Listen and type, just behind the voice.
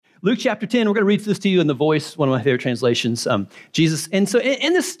Luke chapter 10, we're going to read this to you in The Voice, one of my favorite translations. Jesus, and so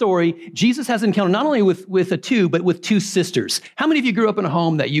in this story, Jesus has an encounter not only with a two, but with two sisters. How many of you grew up in a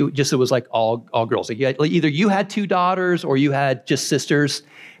home that it was like all girls? Like either you had two daughters or you had just sisters?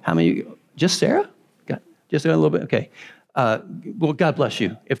 How many? Just Sarah? Just a little bit? Okay. Well, God bless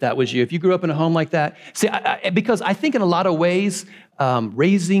you if that was you. If you grew up in a home like that. See, because I think in a lot of ways,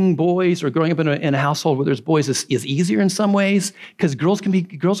 raising boys or growing up in a household where there's boys is easier in some ways because girls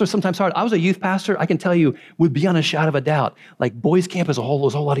are sometimes hard. I was a youth pastor. I can tell you, would be on a shadow of a doubt, like boys camp was a whole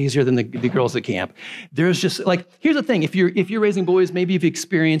lot easier than the girls at camp. There's just like, here's the thing. If you're raising boys, maybe you've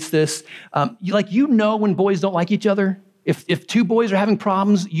experienced this, when boys don't like each other. If two boys are having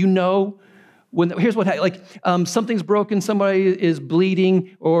problems, here's what something's broken, somebody is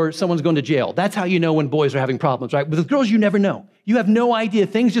bleeding, or someone's going to jail. That's how you know when boys are having problems, right? But with girls, you never know. You have no idea.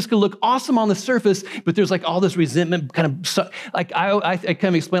 Things just can look awesome on the surface, but there's like all this resentment kind of, like I kind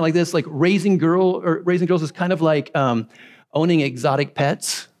of explain it like this, like raising girls is kind of like owning exotic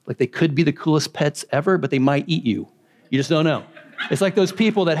pets. Like they could be the coolest pets ever, but they might eat you. You just don't know. It's like those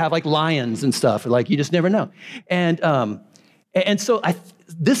people that have like lions and stuff. Like you just never know. And so I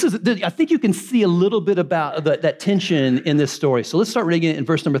think you can see a little bit about that tension in this story. So let's start reading it in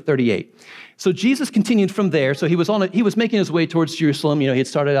verse number 38. So Jesus continued from there. So he was making his way towards Jerusalem. He had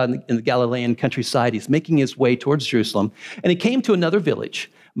started out in the Galilean countryside. He's making his way towards Jerusalem. And he came to another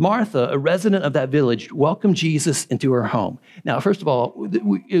village. Martha, a resident of that village, welcomed Jesus into her home. Now, first of all,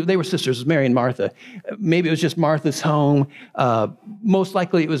 they were sisters, it was Mary and Martha. Maybe it was just Martha's home. Most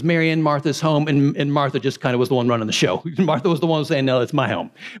likely it was Mary and Martha's home, and Martha just kind of was the one running the show. Martha was the one saying, no, it's my home.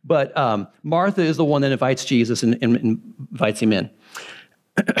 But Martha is the one that invites Jesus and invites him in.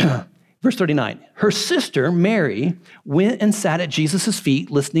 Verse 39, her sister, Mary, went and sat at Jesus' feet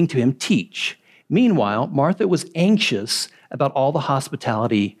listening to him teach. Meanwhile, Martha was anxious about all the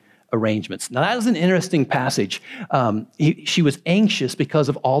hospitality arrangements. Now, that was an interesting passage. She was anxious because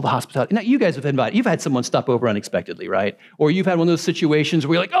of all the hospitality. Now, you guys have invited, you've had someone stop over unexpectedly, right? Or you've had one of those situations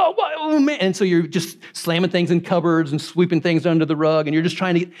where you're like, oh man, and so you're just slamming things in cupboards and sweeping things under the rug, and you're just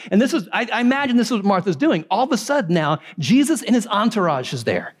trying to get, and this is, I imagine this is what Martha's doing. All of a sudden now, Jesus and his entourage is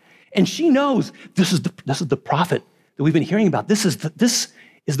there. And she knows this is the prophet that we've been hearing about. This is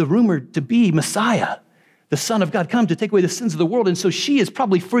the rumored to be Messiah, the Son of God, come to take away the sins of the world. And so she is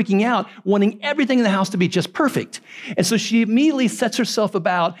probably freaking out, wanting everything in the house to be just perfect. And so she immediately sets herself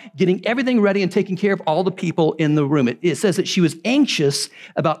about getting everything ready and taking care of all the people in the room. It says that she was anxious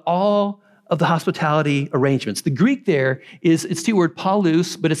about all of the hospitality arrangements. The Greek there it's two word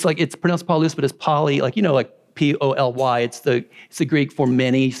paulus, but it's pronounced paulus, but it's poly, like P-O-L-Y. It's the Greek for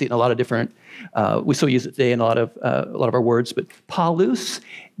many. You see it in a lot of different, we still use it today in a lot of our words, but paulus,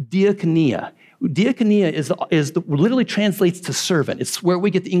 diakonia. Diakonia literally translates to servant. It's where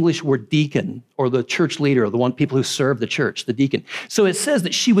we get the English word deacon, or the church leader, or people who serve the church, the deacon. So it says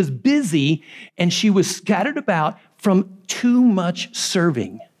that she was busy and she was scattered about from too much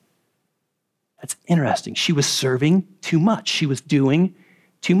serving. That's interesting. She was serving too much. She was doing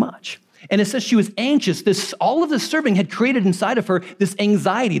too much. And it says she was anxious. All of this serving had created inside of her this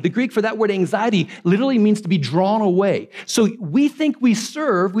anxiety. The Greek for that word anxiety literally means to be drawn away. So we think we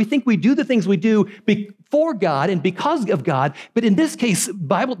serve, we think we do the things we do for God and because of God. But in this case, the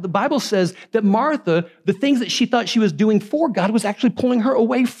Bible says that Martha, the things that she thought she was doing for God was actually pulling her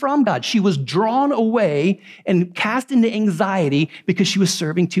away from God. She was drawn away and cast into anxiety because she was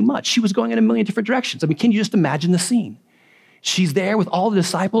serving too much. She was going in a million different directions. I mean, can you just imagine the scene? She's there with all the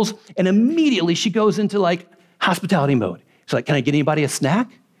disciples, and immediately she goes into like hospitality mode. She's like, can I get anybody a snack?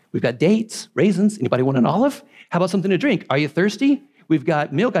 We've got dates, raisins. Anybody want an olive? How about something to drink? Are you thirsty? We've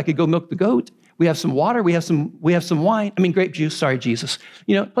got milk. I could go milk the goat. We have some water. We have some wine. Grape juice. Sorry, Jesus.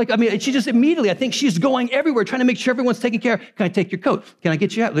 She just immediately, I think she's going everywhere, trying to make sure everyone's taken care of. Can I take your coat? Can I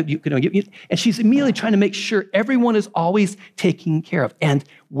get you out? Can I get you? And she's immediately trying to make sure everyone is always taken care of. And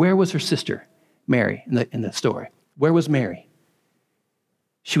where was her sister, Mary, in the story? Where was Mary?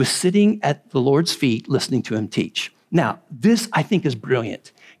 She was sitting at the Lord's feet listening to him teach. Now, this I think is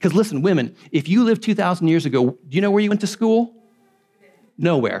brilliant. Because listen, women, if you lived 2,000 years ago, do you know where you went to school?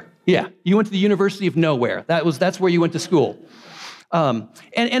 Nowhere. Yeah, you went to the University of Nowhere. That's where you went to school. And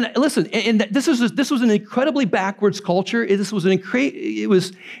listen, and this was an incredibly backwards culture. We're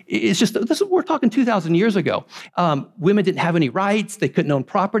talking 2,000 years ago. Women didn't have any rights. They couldn't own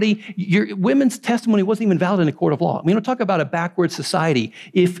property. Women's testimony wasn't even valid in a court of law. We don't talk about a backward society.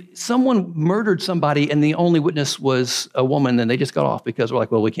 If someone murdered somebody and the only witness was a woman, then they just got off because we're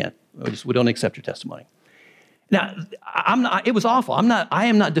like, well, we can't. We don't accept your testimony. Now, it was awful. I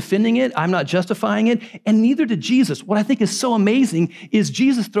am not defending it. I'm not justifying it. And neither did Jesus. What I think is so amazing is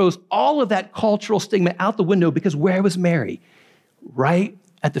Jesus throws all of that cultural stigma out the window, because where was Mary? Right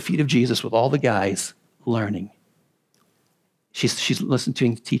at the feet of Jesus with all the guys learning. She's listening to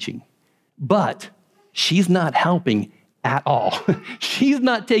him teaching. But she's not helping at all. She's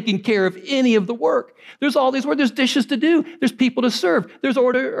not taking care of any of the work. There's all these work. There's dishes to do. There's people to serve. There's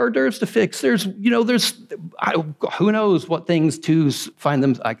hors d'oeuvres to fix. There's who knows what things to find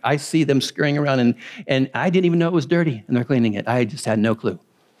them. I see them scurrying around, and I didn't even know it was dirty, and they're cleaning it. I just had no clue.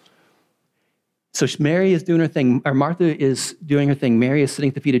 So Mary is doing her thing, or Martha is doing her thing. Mary is sitting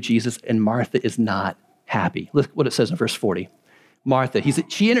at the feet of Jesus, and Martha is not happy. Look what it says in verse 40. Martha,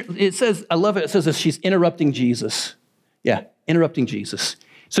 it says, I love it. It says that she's interrupting Jesus. Yeah, interrupting Jesus.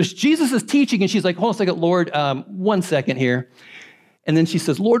 So Jesus is teaching, and she's like, hold on a second, Lord, 1 second here. And then she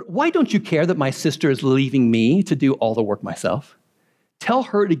says, Lord, why don't you care that my sister is leaving me to do all the work myself? Tell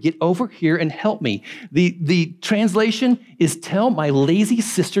her to get over here and help me. The translation is, tell my lazy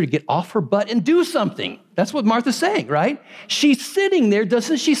sister to get off her butt and do something. That's what Martha's saying, right? She's sitting there.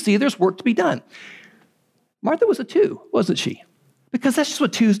 Doesn't she see there's work to be done? Martha was a 2, wasn't she? Because that's just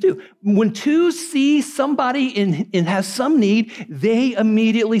what 2s do. When 2s see somebody and has some need, they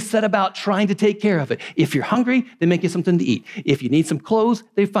immediately set about trying to take care of it. If you're hungry, they make you something to eat. If you need some clothes,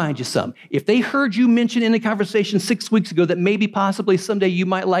 they find you some. If they heard you mention in a conversation 6 weeks ago that maybe possibly someday you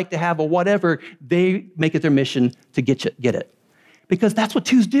might like to have a whatever, they make it their mission to get it. Because that's what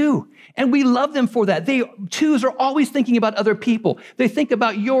 2s do. And we love them for that. 2s are always thinking about other people. They think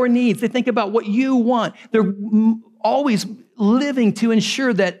about your needs. They think about what you want. They're always living to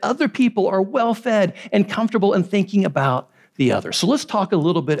ensure that other people are well-fed and comfortable and thinking about the other. So let's talk a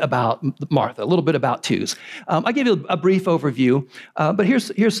little bit about Martha, a little bit about 2s. I gave you a brief overview, but here's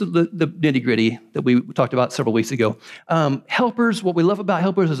the nitty-gritty that we talked about several weeks ago. Helpers, what we love about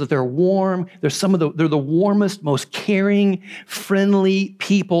helpers is that they're warm. They're the warmest, most caring, friendly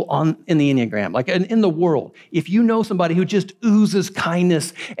people in the Enneagram, like in the world. If you know somebody who just oozes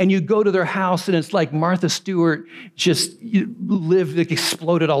kindness and you go to their house and it's like Martha Stewart just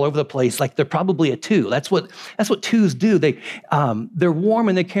exploded all over the place, like they're probably a 2. That's what 2s do. They're warm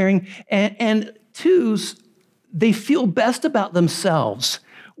and they're caring. And 2s, they feel best about themselves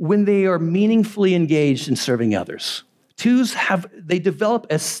when they are meaningfully engaged in serving others. 2s they develop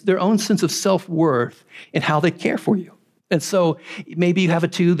their own sense of self-worth in how they care for you. And so maybe you have a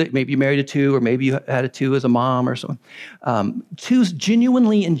 2 that maybe you married a 2, or maybe you had a 2 as a mom or something. 2s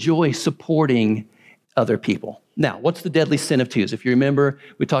genuinely enjoy supporting other people. Now, what's the deadly sin of 2s? If you remember,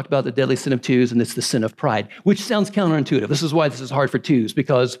 we talked about the deadly sin of 2s, and it's the sin of pride, which sounds counterintuitive. This is why this is hard for 2s,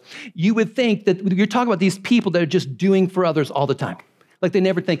 because you would think that you're talking about these people that are just doing for others all the time. Like they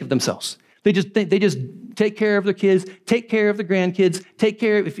never think of themselves. They just take care of their kids, take care of their grandkids,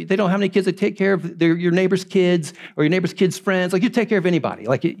 if they don't have any kids, they take care of your neighbor's kids or your neighbor's kids' friends. Like you take care of anybody.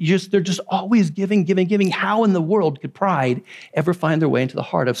 Like they're just always giving. How in the world could pride ever find their way into the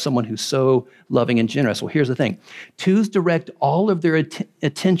heart of someone who's so loving and generous? Well, here's the thing. 2s direct all of their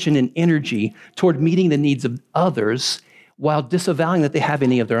attention and energy toward meeting the needs of others while disavowing that they have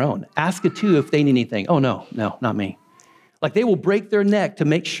any of their own. Ask a 2 if they need anything. Oh, no, not me. Like they will break their neck to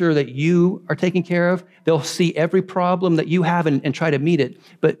make sure that you are taken care of. They'll see every problem that you have and try to meet it.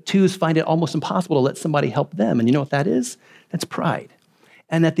 But 2s find it almost impossible to let somebody help them. And you know what that is? That's pride.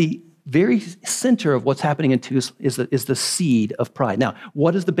 And at the very center of what's happening in 2s is the seed of pride. Now,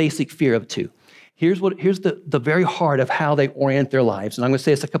 what is the basic fear of 2? Here's the very heart of how they orient their lives. And I'm going to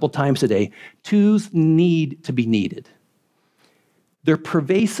say this a couple times today. 2s need to be needed. Their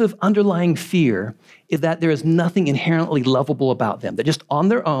pervasive underlying fear is that there is nothing inherently lovable about them. That just on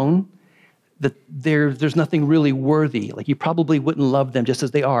their own, that there's nothing really worthy. Like you probably wouldn't love them just as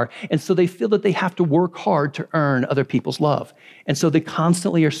they are. And so they feel that they have to work hard to earn other people's love. And so they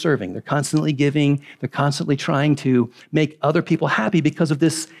constantly are serving. They're constantly giving. They're constantly trying to make other people happy because of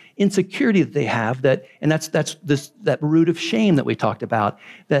this insecurity that they have, and that's that root of shame that we talked about,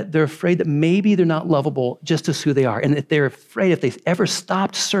 that they're afraid that maybe they're not lovable just as who they are. And that they're afraid if they ever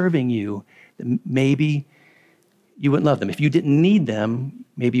stopped serving you, that maybe you wouldn't love them. If you didn't need them,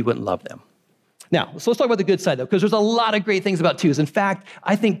 maybe you wouldn't love them. Now, so let's talk about the good side, though, because there's a lot of great things about 2s. In fact,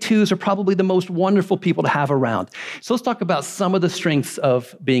 I think 2s are probably the most wonderful people to have around. So let's talk about some of the strengths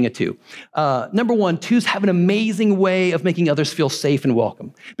of being a 2. Number 1, 2s have an amazing way of making others feel safe and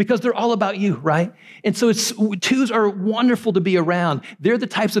welcome because they're all about you, right? And so 2s are wonderful to be around. They're the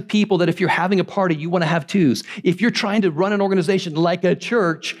types of people that if you're having a party, you want to have 2s. If you're trying to run an organization like a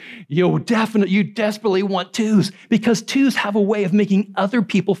church, you desperately want 2s because 2s have a way of making other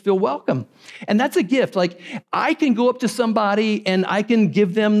people feel welcome. And that's a gift. Like, I can go up to somebody and I can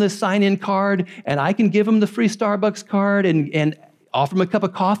give them the sign-in card, and I can give them the free Starbucks card and offer them a cup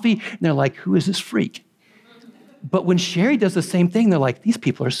of coffee. And they're like, who is this freak? But when Sherry does the same thing, they're like, these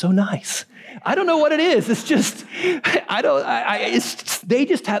people are so nice. I don't know what it is. It's just,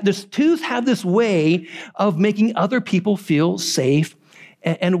 twos have this way of making other people feel safe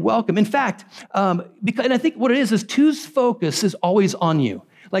and welcome. In fact, and I think what it is twos focus is always on you.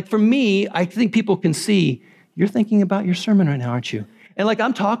 Like for me, I think people can see, you're thinking about your sermon right now, aren't you? And like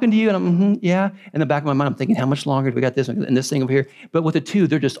I'm talking to you and I'm, yeah. In the back of my mind, I'm thinking, how much longer do we got this and this thing over here? But with a two,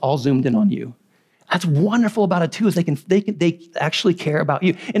 they're just all zoomed in on you. That's wonderful about a two is they actually care about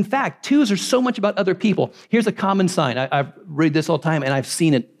you. In fact, twos are so much about other people. Here's a common sign. I've read this all the time and I've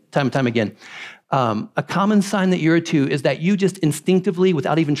seen it time and time again. A common sign that you're a two is that you just instinctively,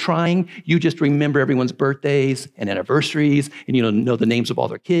 without even trying, you just remember everyone's birthdays and anniversaries, and you know the names of all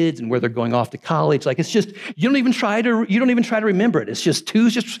their kids and where they're going off to college. Like it's just you don't even try to remember it. It's just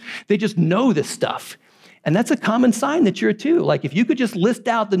twos. They just know this stuff. And that's a common sign that you're a two. Like if you could just list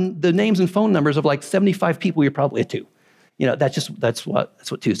out the names and phone numbers of like 75 people, you're probably a two. You know, that's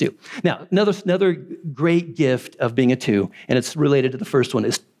what twos do. Now, another great gift of being a two, and it's related to the first one,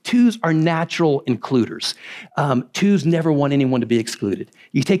 is twos are natural includers. Twos never want anyone to be excluded.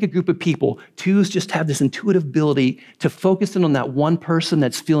 You take a group of people, twos just have this intuitive ability to focus in on that one person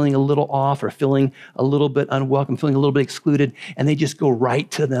that's feeling a little off or feeling a little bit unwelcome, feeling a little bit excluded, and they just go right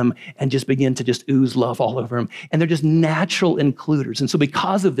to them and just begin to just ooze love all over them. And they're just natural includers. And so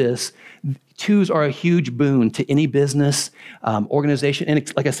because of this, twos are a huge boon to any business, organization,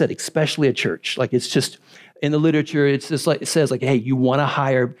 and like I said, especially a church. Like it's just, in the literature, it's just like, it says like, hey, you want to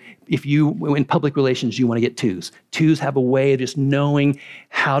hire, in public relations, you want to get twos. Twos have a way of just knowing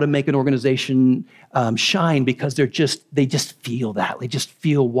how to make an organization shine because they just feel that. They just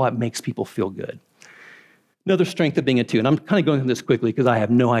feel what makes people feel good. Another strength of being a two, and I'm kind of going through this quickly because I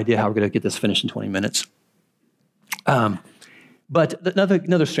have no idea how we're going to get this finished in 20 minutes. But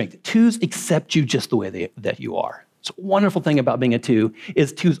another strength, twos accept you just the way that you are. So a wonderful thing about being a two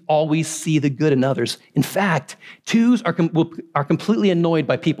is twos always see the good in others. In fact, twos are completely annoyed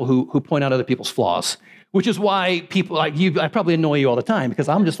by people who point out other people's flaws, which is why people like you, I probably annoy you all the time because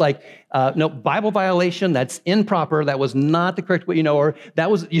I'm just like, no, Bible violation, that's improper, that was not the correct way, or that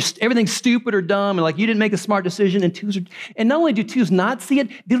was, everything's stupid or dumb, and like you didn't make a smart decision, and not only do twos not see it,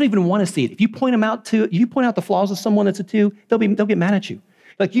 they don't even want to see it. If you point out the flaws of someone that's a two, they'll get mad at you.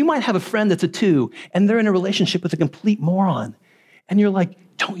 Like you might have a friend that's a two and they're in a relationship with a complete moron. And you're like,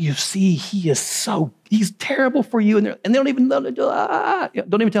 don't you see he's terrible for you. And they don't even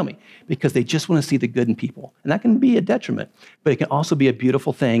tell me because they just want to see the good in people. And that can be a detriment, but it can also be a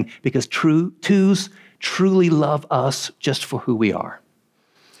beautiful thing because twos truly love us just for who we are.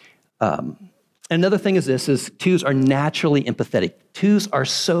 Another thing is twos are naturally empathetic. Twos are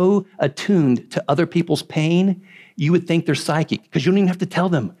so attuned to other people's pain, you would think they're psychic because you don't even have to tell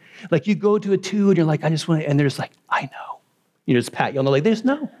them. Like you go to a two and you're like, I just want to, and they're just like, I know. Just pat you on the leg. They just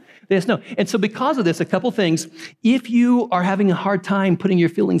know. And so because of this, a couple things, if you are having a hard time putting your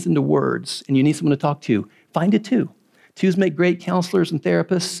feelings into words and you need someone to talk to, find a two. Twos make great counselors and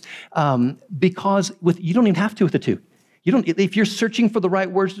therapists because you don't even have to with a two. If you're searching for the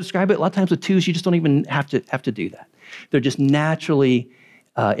right words to describe it, a lot of times with twos, you just don't even have to do that. They're just naturally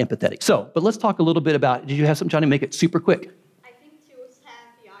empathetic. But let's talk a little bit about, did you have something, Johnny? Make it super quick. I think twos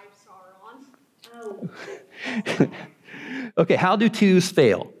have the I star on. Okay, how do twos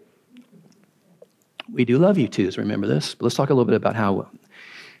fail? We do love you twos, remember this. But let's talk a little bit about how.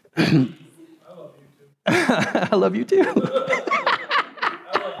 I love you too.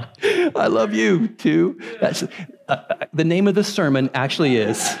 I love you too. That's, the name of the sermon actually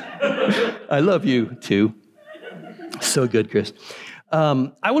is, I love you too. So good, Chris.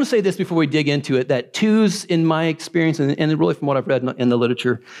 I want to say this before we dig into it, that twos, in my experience, and really from what I've read in the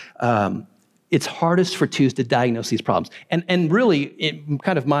literature, it's hardest for twos to diagnose these problems. And really, in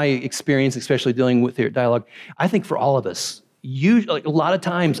kind of my experience, especially dealing with their dialogue, I think for all of us, a lot of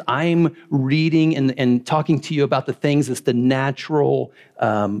times I'm reading and talking to you about the things that's the natural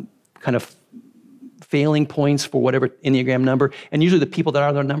kind of failing points for whatever Enneagram number. And usually the people that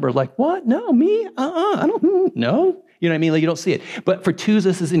are their number are like, what? No, me? I don't, no. You know what I mean? Like you don't see it. But for twos,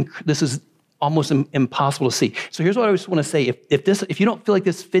 this is almost impossible to see. So here's what I just want to say. If you don't feel like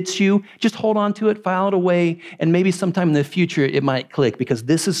this fits you, just hold on to it, file it away, and maybe sometime in the future it might click because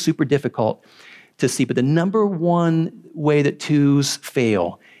this is super difficult to see. But the number one way that twos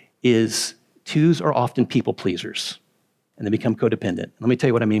fail is twos are often people pleasers. and they become codependent. Let me tell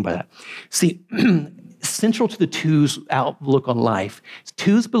you what I mean by that. See, central to the twos' outlook on life,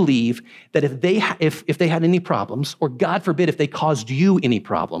 twos believe that if they had any problems, or God forbid if they caused you any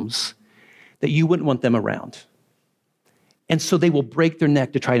problems, that you wouldn't want them around. And so they will break their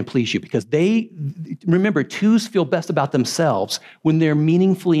neck to try and please you because remember, twos feel best about themselves when they're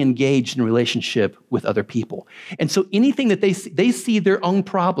meaningfully engaged in relationship with other people. And so anything that they see their own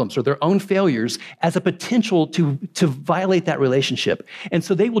problems or their own failures as a potential to violate that relationship. And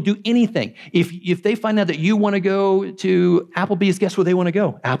so they will do anything. If they find out that you want to go to Applebee's, guess where they want to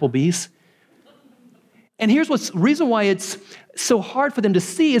go? Applebee's. And here's the reason why it's so hard for them to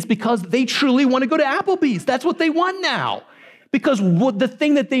see is because they truly want to go to Applebee's. That's what they want now. Because the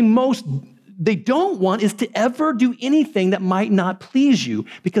thing that they don't want is to ever do anything that might not please you,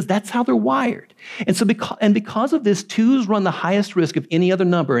 because that's how they're wired. And so because of this, twos run the highest risk of any other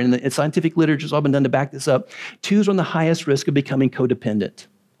number, and the scientific literature has all been done to back this up. Twos run the highest risk of becoming codependent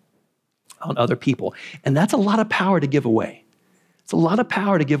on other people. And that's a lot of power to give away. It's a lot of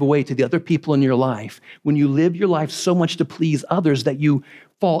power to give away to the other people in your life when you live your life so much to please others that you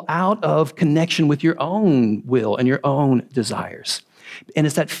fall out of connection with your own will and your own desires. And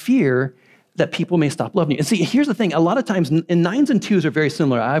it's that fear that people may stop loving you. And see, here's the thing. A lot of times, and nines and twos are very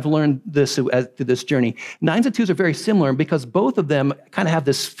similar. I've learned this through this journey. Nines and twos are very similar because both of them kind of have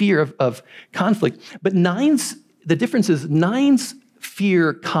this fear of conflict. But nines, the difference is nines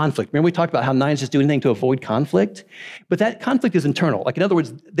fear conflict. Remember we talked about how nines just do anything to avoid conflict? But that conflict is internal. Like, in other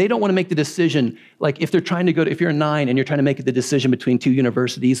words, they don't want to make the decision, like if they're trying to if you're a nine and you're trying to make the decision between two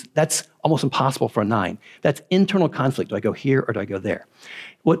universities, that's almost impossible for a nine. That's internal conflict. Do I go here or do I go there?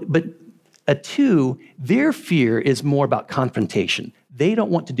 But a two, their fear is more about confrontation. They don't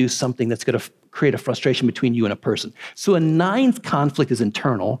want to do something that's going to create a frustration between you and a person. So a nine's conflict is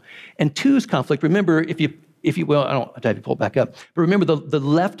internal, and two's conflict, remember, if you well, I don't have to pull it back up, but remember the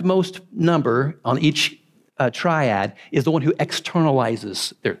leftmost number on each triad is the one who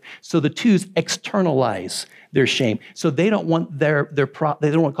externalizes so the twos externalize their shame. So they don't want they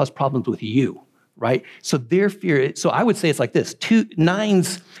don't want to cause problems with you, right? So their fear, so I would say it's like this: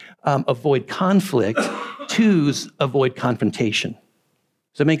 nines avoid conflict, twos avoid confrontation.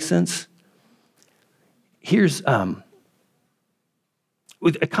 Does that make sense? Here's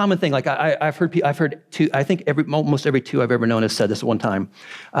a common thing, like I've heard two, I think almost every two I've ever known has said this at one time.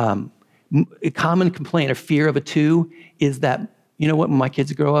 A common complaint or fear of a two is that, you know what, when my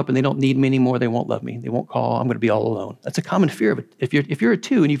kids grow up and they don't need me anymore, they won't love me, they won't call, I'm going to be all alone. That's a common fear of it. If you're a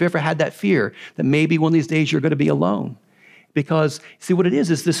two and you've ever had that fear, that maybe one of these days you're going to be alone. Because, see, what it is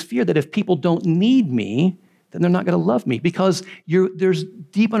this fear that if people don't need me, then they're not going to love me, because there's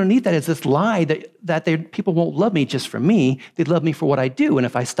deep underneath that is this lie that people won't love me just for me. They love me for what I do, and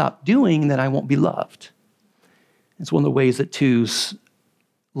if I stop doing, then I won't be loved. It's one of the ways that twos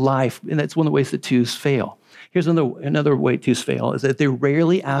and that's one of the ways that twos fail. Here's another way twos fail is that they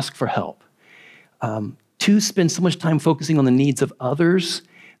rarely ask for help. Twos spend so much time focusing on the needs of others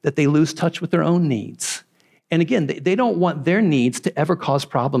that they lose touch with their own needs. And again, they don't want their needs to ever cause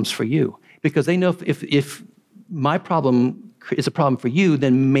problems for you, because they know if my problem is a problem for you,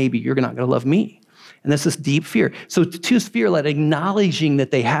 then maybe you're not going to love me. And that's this deep fear. So twos fear that acknowledging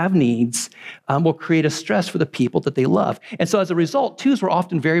that they have needs will create a stress for the people that they love. And so as a result, twos were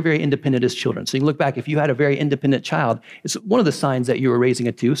often very, very independent as children. So you can look back, if you had a very independent child, it's one of the signs that you were raising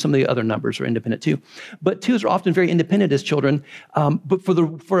a two. Some of the other numbers are independent too. But twos are often very independent as children, but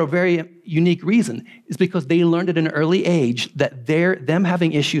for a very unique reason. Is because they learned at an early age that them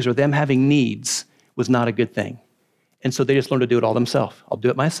having issues or them having needs was not a good thing. And so they just learn to do it all themselves. I'll do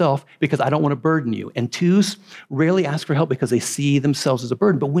it myself because I don't want to burden you. And twos rarely ask for help because they see themselves as a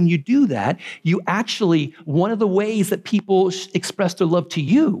burden. But when you do that, one of the ways that people express their love to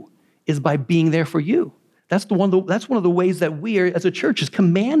you is by being there for you. That's one of the ways that we are, as a church, is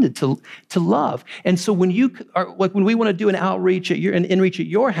commanded to love. And so when we want to do an outreach an in-reach at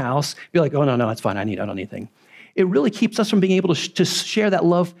your house, be like, oh no, it's fine. I don't need anything. It really keeps us from being able to share that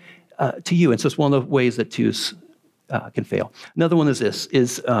love to you. And so it's one of the ways that twos can fail. Another one is this,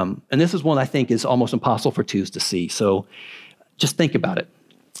 and this is one I think is almost impossible for twos to see. So just think about it.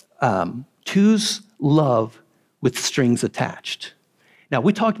 Twos love with strings attached. Now,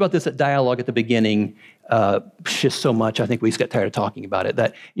 we talked about this at Dialogue at the beginning, just so much. I think we just got tired of talking about it.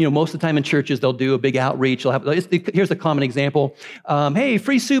 That, most of the time in churches, they'll do a big outreach. Here's a common example. Hey,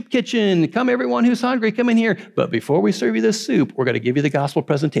 free soup kitchen. Come, everyone who's hungry, come in here. But before we serve you this soup, we're going to give you the gospel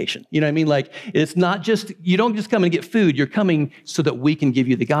presentation. You know what I mean? Like, it's not just, you don't just come and get food. You're coming so that we can give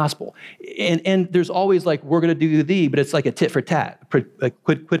you the gospel. And there's always like, we're going to do thee, but it's like a tit for tat, a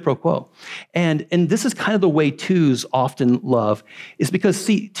quid pro quo. And this is kind of the way twos often love, is because,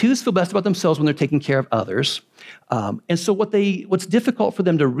 see, twos feel best about themselves when they're taking care of others. And so what's difficult for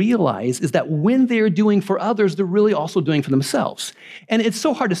them to realize is that when they're doing for others, they're really also doing for themselves. And it's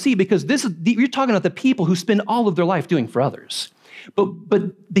so hard to see because you're talking about the people who spend all of their life doing for others.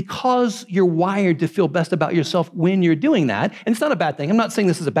 But because you're wired to feel best about yourself when you're doing that, and it's not a bad thing, I'm not saying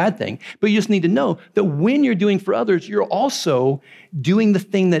this is a bad thing, but you just need to know that when you're doing for others, you're also doing the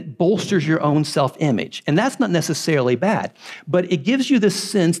thing that bolsters your own self-image. And that's not necessarily bad, but it gives you this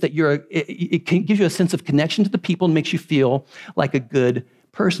sense that it gives you a sense of connection to the people and makes you feel like a good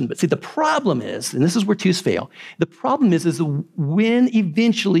person. But see, the problem is, and this is where twos fail, the problem is when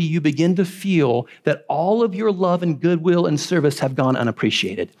eventually you begin to feel that all of your love and goodwill and service have gone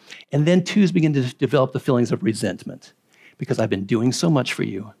unappreciated. And then twos begin to develop the feelings of resentment because I've been doing so much for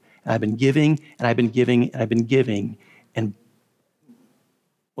you. And I've been giving, and I've been giving, and I've been giving. And,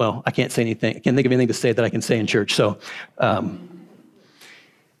 well, I can't say anything. I can't think of anything to say that I can say in church. So,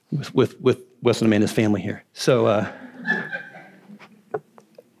 with Wes and Amanda's family here. So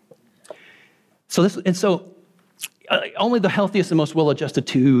only the healthiest and most well-adjusted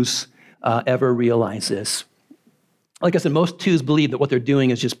twos ever realize this. Like I said, most twos believe that what they're doing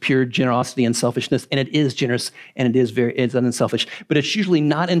is just pure generosity and selfishness, and it is generous and it's unselfish. But it's usually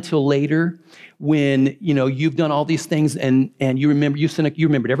not until later when you've done all these things and you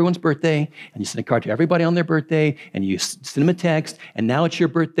remembered everyone's birthday and you sent a card to everybody on their birthday and you send them a text and now it's your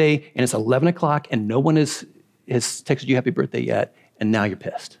birthday and it's 11 o'clock and no one has texted you happy birthday yet, and now you're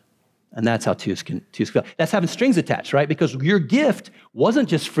pissed. And that's how twos feel. That's having strings attached, right? Because your gift wasn't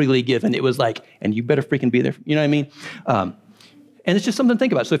just freely given. It was like, and you better freaking be there. You know what I mean? And it's just something to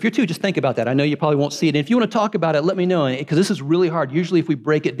think about. So if you're two, just think about that. I know you probably won't see it. And if you want to talk about it, let me know, because this is really hard. Usually if we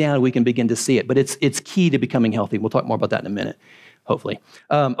break it down, we can begin to see it. But it's key to becoming healthy. We'll talk more about that in a minute, hopefully.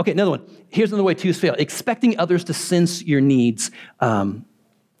 Okay, another one. Here's another way twos fail. Expecting others to sense your needs.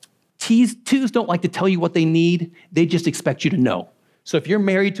 Twos don't like to tell you what they need. They just expect you to know. So if you're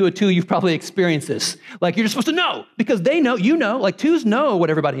married to a two, you've probably experienced this. Like you're just supposed to know because they know, like twos know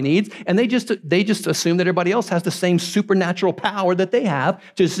what everybody needs, and they just assume that everybody else has the same supernatural power that they have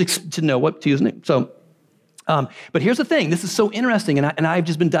to know what twos need. So, but here's the thing. This is so interesting, and I've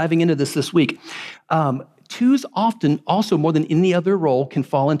just been diving into this week. Twos often, also more than any other role, can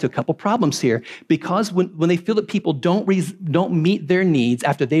fall into a couple problems here because when they feel that people don't meet their needs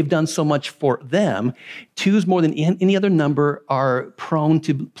after they've done so much for them, twos more than any other number are prone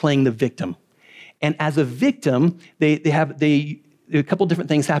to playing the victim. And as a victim, a couple different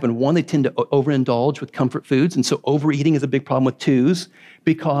things happen. One, they tend to overindulge with comfort foods, and so overeating is a big problem with twos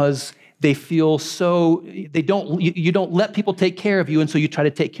because they feel you don't let people take care of you, and so you try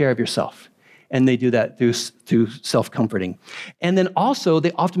to take care of yourself. And they do that through self-comforting. And then also,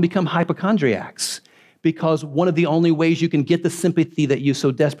 they often become hypochondriacs because one of the only ways you can get the sympathy that you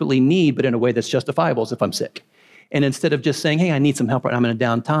so desperately need, but in a way that's justifiable, is if I'm sick. And instead of just saying, hey, I need some help right now, I'm in a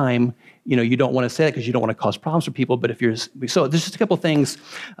down time, you don't want to say that because you don't want to cause problems for people. But so there's just a couple things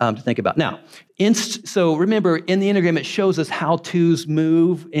to think about. Now, so remember, in the Enneagram, it shows us how twos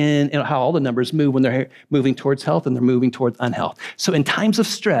move and how all the numbers move when they're moving towards health and they're moving towards unhealth. So in times of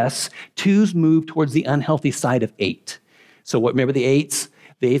stress, twos move towards the unhealthy side of 8. So remember the 8s?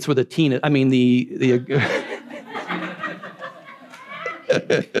 The 8s were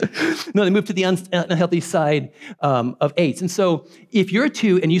no, they move to the unhealthy side of 8s. And so if you're a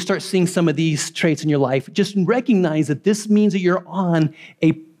 2 and you start seeing some of these traits in your life, just recognize that this means that you're on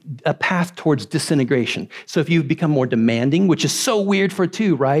a path towards disintegration. So if you become more demanding, which is so weird for a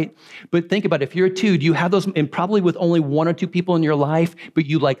 2, right? But think about it. If you're a 2, do you have those, and probably with only 1 or 2 people in your life, but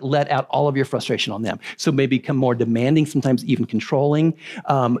you let out all of your frustration on them. So maybe become more demanding, sometimes even controlling.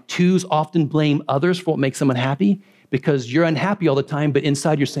 2s often blame others for what makes them unhappy, because you're unhappy all the time, but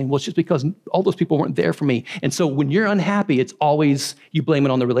inside you're saying, well, it's just because all those people weren't there for me. And so when you're unhappy, it's always, you blame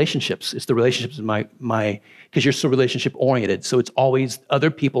it on the relationships. It's the relationships in because you're so relationship oriented. So it's always other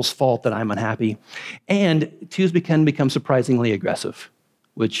people's fault that I'm unhappy. And 2s can become surprisingly aggressive,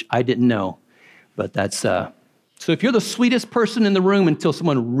 which I didn't know, but that's, so if you're the sweetest person in the room until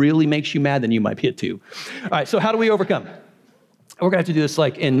someone really makes you mad, then you might be a 2. All right, so how do we overcome? we're going to have to do this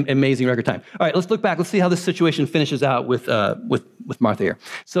like in amazing record time. All right, let's look back. Let's see how this situation finishes out with Martha here.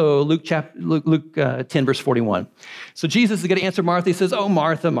 So Luke 10, verse 41. So Jesus is going to answer Martha. He says, "Oh,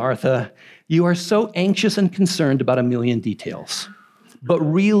 Martha, Martha, you are so anxious and concerned about a million details. But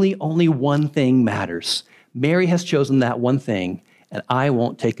really only one thing matters. Mary has chosen that one thing, and I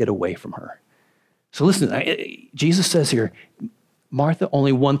won't take it away from her." So listen, Jesus says here, Martha,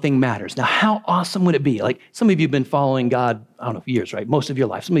 only one thing matters. Now, how awesome would it be? Like some of you have been following God, I don't know, years, right? Most of your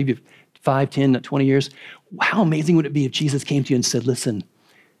life. Some of you 5, 10, 20 years. How amazing would it be if Jesus came to you and said, listen,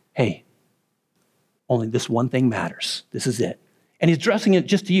 hey, only this one thing matters. This is it. And he's addressing it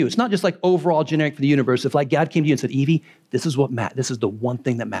just to you. It's not just like overall generic for the universe. If like God came to you and said, Evie, this is what matters. This is the one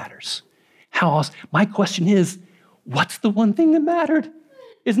thing that matters. How awesome. My question is, what's the one thing that mattered?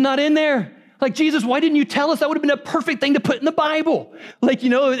 It's not in there. Like, Jesus, why didn't you tell us? That would have been a perfect thing to put in the Bible. Like,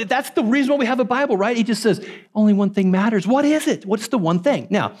 that's the reason why we have a Bible, right? He just says, only one thing matters. What is it? What's the one thing?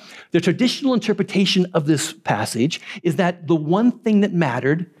 Now, the traditional interpretation of this passage is that the one thing that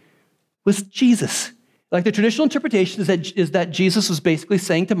mattered was Jesus. Like the traditional interpretation is that Jesus was basically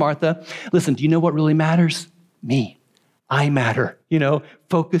saying to Martha, listen, do you know what really matters? Me. I matter.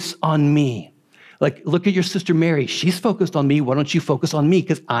 Focus on me. Like, look at your sister Mary. She's focused on me. Why don't you focus on me?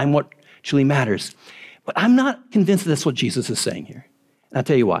 Because I'm what truly matters. But I'm not convinced that's what Jesus is saying here. And I'll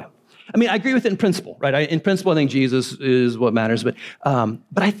tell you why. I mean, I agree with it in principle, right? In principle, I think Jesus is what matters. But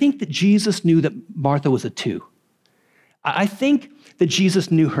I think that Jesus knew that Martha was a two. I think that Jesus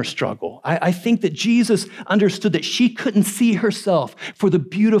knew her struggle. I think that Jesus understood that she couldn't see herself for the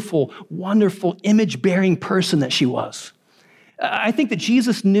beautiful, wonderful, image-bearing person that she was. I think that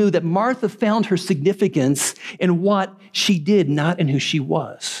Jesus knew that Martha found her significance in what she did, not in who she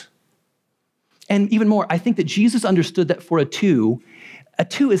was. And even more, I think that Jesus understood that for a two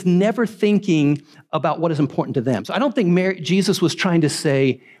is never thinking about what is important to them. So I don't think Jesus was trying to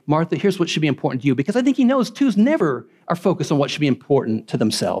say, Martha, here's what should be important to you, because I think he knows twos never are focused on what should be important to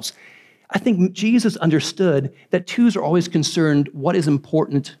themselves. I think Jesus understood that twos are always concerned what is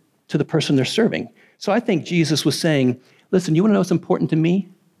important to the person they're serving. So I think Jesus was saying, listen, you want to know what's important to me?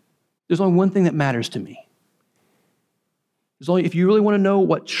 There's only one thing that matters to me. If you really want to know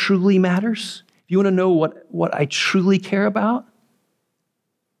what truly matters, if you want to know what I truly care about,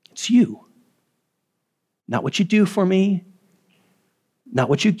 it's you. Not what you do for me, not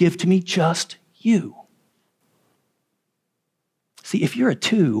what you give to me, just you. See, if you're a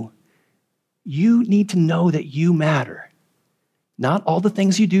two, you need to know that you matter. Not all the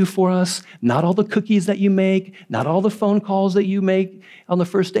things you do for us, not all the cookies that you make, not all the phone calls that you make on the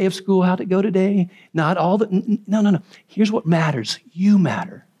first day of school, how'd it go today? No. Here's what matters. You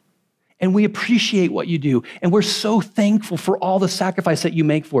matter. And we appreciate what you do. And we're so thankful for all the sacrifice that you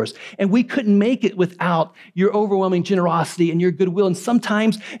make for us. And we couldn't make it without your overwhelming generosity and your goodwill. And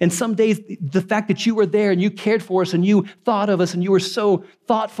sometimes, and some days, the fact that you were there and you cared for us and you thought of us and you were so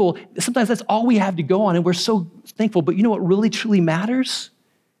thoughtful, sometimes that's all we have to go on. And we're so thankful. But you know what really, truly matters?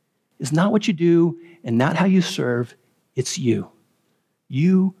 Is not what you do and not how you serve. It's you.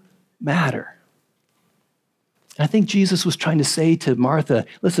 You matter. And I think Jesus was trying to say to Martha,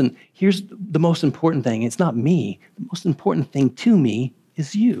 listen, here's the most important thing. It's not me. The most important thing to me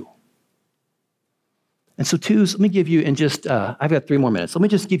is you. And so twos, let me give you I've got 3 more minutes. Let me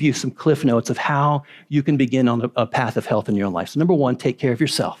just give you some cliff notes of how you can begin on a path of health in your own life. So number 1, take care of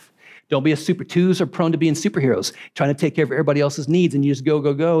yourself. Don't be a super. Twos are prone to being superheroes, trying to take care of everybody else's needs, and you just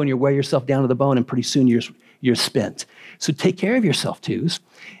go, and you wear yourself down to the bone, and pretty soon you're spent. So take care of yourself, twos.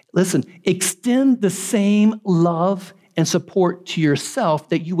 Listen, extend the same love and support to yourself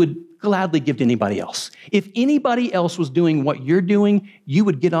that you would gladly give to anybody else. If anybody else was doing what you're doing, you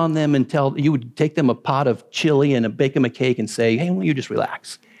would get on them and you would take them a pot of chili and bake them a cake and say, hey, why don't you just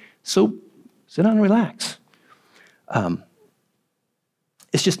relax? So sit down and relax.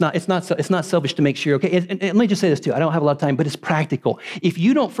 It's not selfish to make sure, okay? And let me just say this too. I don't have a lot of time, but it's practical. If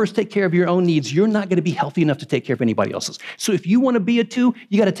you don't first take care of your own needs, you're not going to be healthy enough to take care of anybody else's. So if you want to be a two,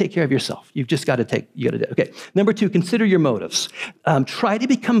 you got to take care of yourself. You've just got to do it. Okay. Number 2, consider your motives. Try to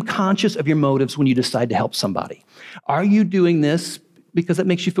become conscious of your motives when you decide to help somebody. Are you doing this because it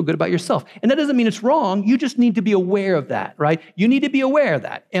makes you feel good about yourself? And that doesn't mean it's wrong. You just need to be aware of that, right? You need to be aware of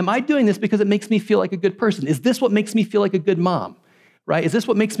that. Am I doing this because it makes me feel like a good person? Is this what makes me feel like a good mom? Right? Is this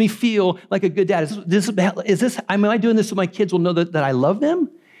what makes me feel like a good dad? Am I doing this so my kids will know that I love them?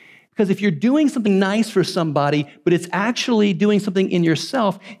 Because if you're doing something nice for somebody, but it's actually doing something in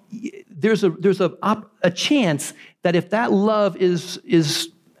yourself, there's a chance that if that love is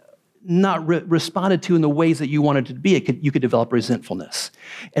not responded to in the ways that you wanted it to be, you could develop resentfulness.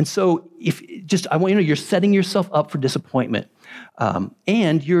 And so I want you to know you're setting yourself up for disappointment.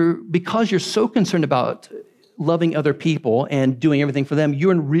 And because you're so concerned about loving other people and doing everything for them,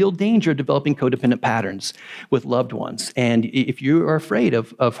 you're in real danger of developing codependent patterns with loved ones. And if you are afraid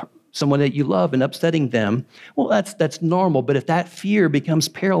of someone that you love and upsetting them, well, that's normal. But if that fear becomes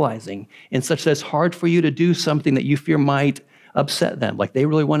paralyzing and such that it's hard for you to do something that you fear might upset them, like they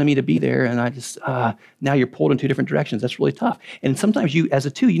really wanted me to be there, and I just, now you're pulled in two different directions, that's really tough. And sometimes you, as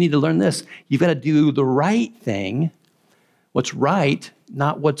a two, you need to learn this. You've got to do the right thing, what's right,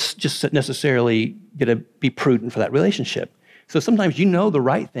 not what's just necessarily going to be prudent for that relationship. So sometimes you know the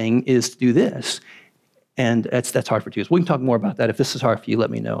right thing is to do this, and that's hard for twos. We can talk more about that. If this is hard for you, let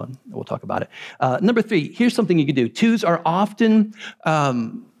me know, and we'll talk about it. Number three, here's something you can do. Twos are often,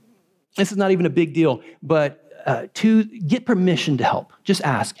 this is not even a big deal, but to get permission to help. Just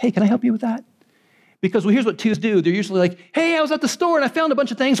ask, hey, can I help you with that? Because here's what twos do. They're usually like, hey, I was at the store and I found a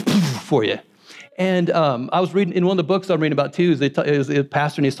bunch of things for you. And I was reading in one of the books I'm reading about twos. It was a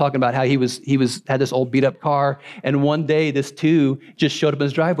pastor, and he's talking about how he had this old beat up car, and one day this two just showed up in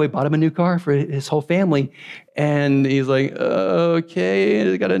his driveway, bought him a new car for his whole family, and he's like,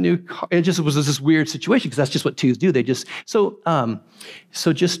 okay, I got a new car. It just was this weird situation because that's just what twos do. They just so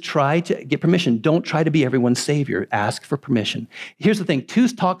just try to get permission. Don't try to be everyone's savior. Ask for permission. Here's the thing: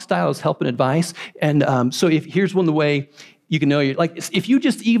 twos talk style is help and advice, and so here's one of the way you can know like if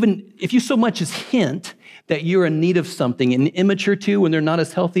you so much as hint that you're in need of something, an immature two, when they're not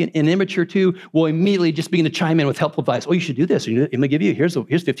as healthy, an immature two will immediately just begin to chime in with helpful advice. Oh, you should do this. I'm going to give you, here's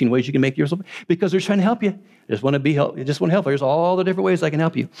 15 ways you can make yourself, because they're trying to help you. They just want to help. Here's all the different ways I can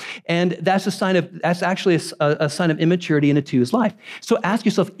help you. And that's actually a sign of immaturity in a two's life. So ask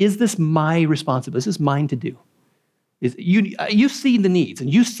yourself, is this my responsibility? Is this mine to do? You see the needs,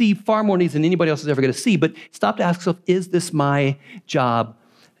 and you see far more needs than anybody else is ever going to see, but stop to ask yourself, is this my job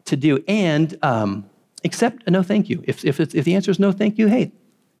to do? And accept a no thank you. If the answer is no thank you, hey,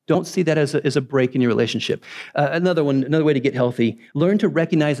 don't see that as a break in your relationship. Another way to get healthy, learn to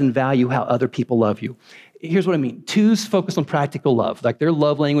recognize and value how other people love you. Here's what I mean. Twos focus on practical love. Like their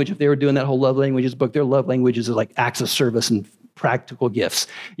love language, if they were doing that whole love languages book, their love languages are like acts of service and practical gifts.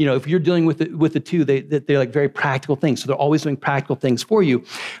 You know, if you're dealing with the two, they're like very practical things. So they're always doing practical things for you.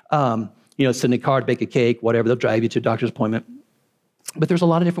 Send a card, bake a cake, whatever. They'll drive you to a doctor's appointment. But there's a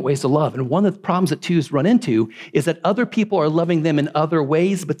lot of different ways to love. And one of the problems that twos run into is that other people are loving them in other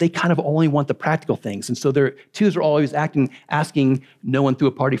ways, but they kind of only want the practical things. And so their twos are always asking, no one threw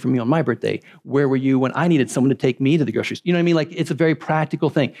a party for me on my birthday. Where were you when I needed someone to take me to the grocery store? You know what I mean? Like it's a very practical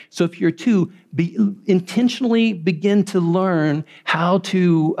thing. So if you're two, intentionally begin to learn how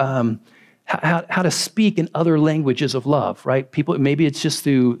to how to speak in other languages of love, right? People, maybe it's just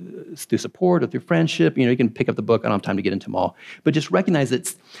through support or through friendship. You know, you can pick up the book. I don't have time to get into them all, but just recognize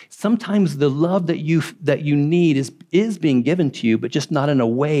that sometimes the love that you need is being given to you, but just not in a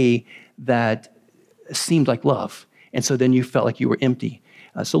way that seemed like love. And so then you felt like you were empty.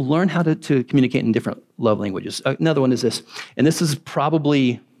 So learn how to communicate in different love languages. Another one is this, and this is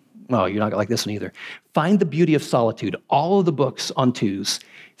probably, well, you're not gonna like this one either. Find the beauty of solitude. All of the books on twos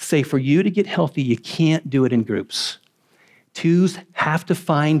say for you to get healthy, you can't do it in groups. Twos have to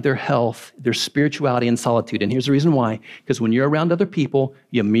find their health, their spirituality in solitude. And here's the reason why. Because when you're around other people,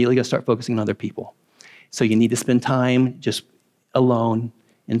 you immediately got to start focusing on other people. So you need to spend time just alone,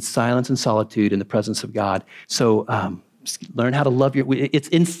 in silence and solitude, in the presence of God. So learn how to love it's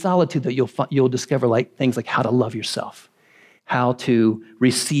in solitude that you'll discover things like how to love yourself, how to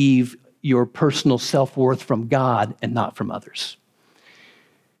receive your personal self-worth from God and not from others.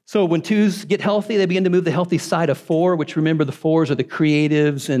 So when twos get healthy, they begin to move the healthy side of four, which remember the fours are the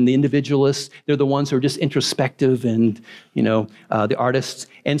creatives and the individualists. They're the ones who are just introspective and, the artists.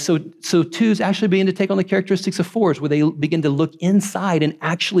 And so twos actually begin to take on the characteristics of fours, where they begin to look inside and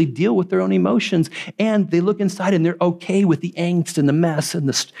actually deal with their own emotions. And they look inside and they're okay with the angst and the mess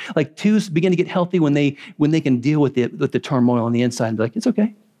and twos begin to get healthy when they can deal with the turmoil on the inside and be like, it's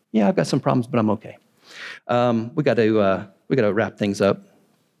okay. Yeah, I've got some problems, but I'm okay. We got to wrap things up.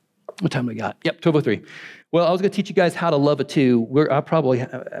 What time we got? Yep, 12:03. Well, I was going to teach you guys how to love a two. I'll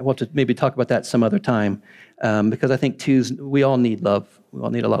have to maybe talk about that some other time, because I think twos, we all need love. We all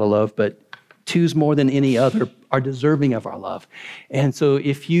need a lot of love, but twos more than any other are deserving of our love. And so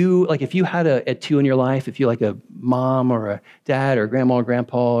if you had a two in your life, if you like a mom or a dad or a grandma or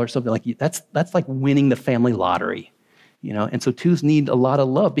grandpa or something like that, that's like winning the family lottery. And so twos need a lot of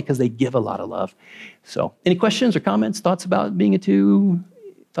love because they give a lot of love. So any questions or comments, thoughts about being a two?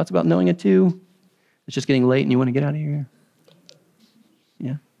 Thoughts about knowing a two? It's just getting late and you want to get out of here?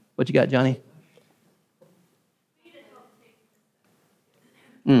 Yeah? What you got, Johnny?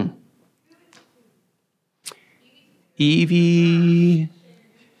 Evie.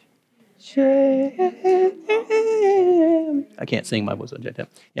 I can't sing, my voice on jet. Yeah,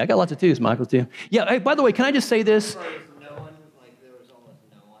 I got lots of twos, Michael, too. Yeah, hey, by the way, can I just say this? There was almost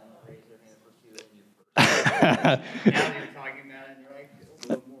no one raised their hand for two in your first. Now that you're talking about it, and you're like, a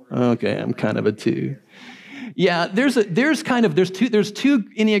little more. Okay, I'm kind of a two. Yeah, there's two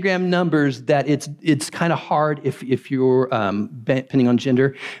Enneagram numbers that it's kind of hard if you're depending on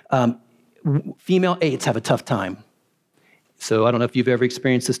gender. Female 8s have a tough time. So I don't know if you've ever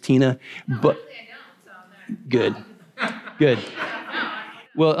experienced this, Tina, but good.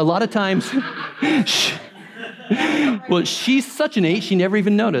 Well, a lot of times, well, she's such an 8, she never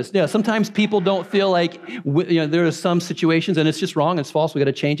even noticed. Yeah, sometimes people don't feel like, there are some situations, and it's just wrong, it's false, we got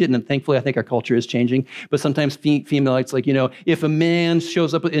to change it, and then thankfully I think our culture is changing, but sometimes female, it's like, if a man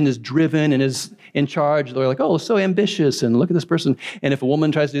shows up and is driven and is in charge, they're like, oh, so ambitious, and look at this person, and if a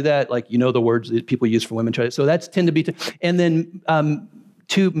woman tries to do that, the words that people use for women, so that's tend to be, and then,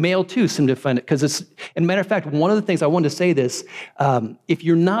 male too seem to find it, because it's, and matter of fact, one of the things I wanted to say this, if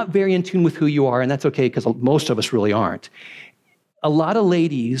you're not very in tune with who you are, and that's okay, because most of us really aren't, a lot of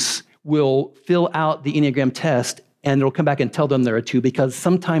ladies will fill out the Enneagram test, and it'll come back and tell them they're a 2, because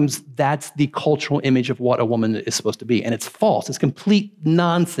sometimes that's the cultural image of what a woman is supposed to be, and it's false. It's complete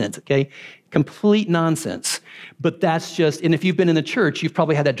nonsense, okay? Complete nonsense. But that's just, and if you've been in the church, you've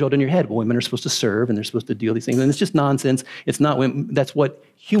probably had that drilled in your head. Well, women are supposed to serve, and they're supposed to do all these things, and it's just nonsense. It's not women. That's what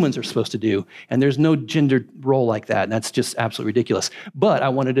humans are supposed to do, and there's no gendered role like that, and that's just absolutely ridiculous. But I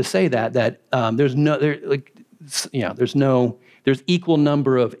wanted to say that there's equal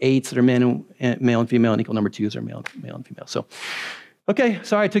number of 8s that are male and female, and equal number 2s are male and female. So, okay,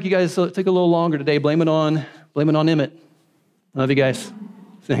 sorry it took a little longer today. Blame it on Emmett. Love you guys. See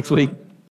you next week.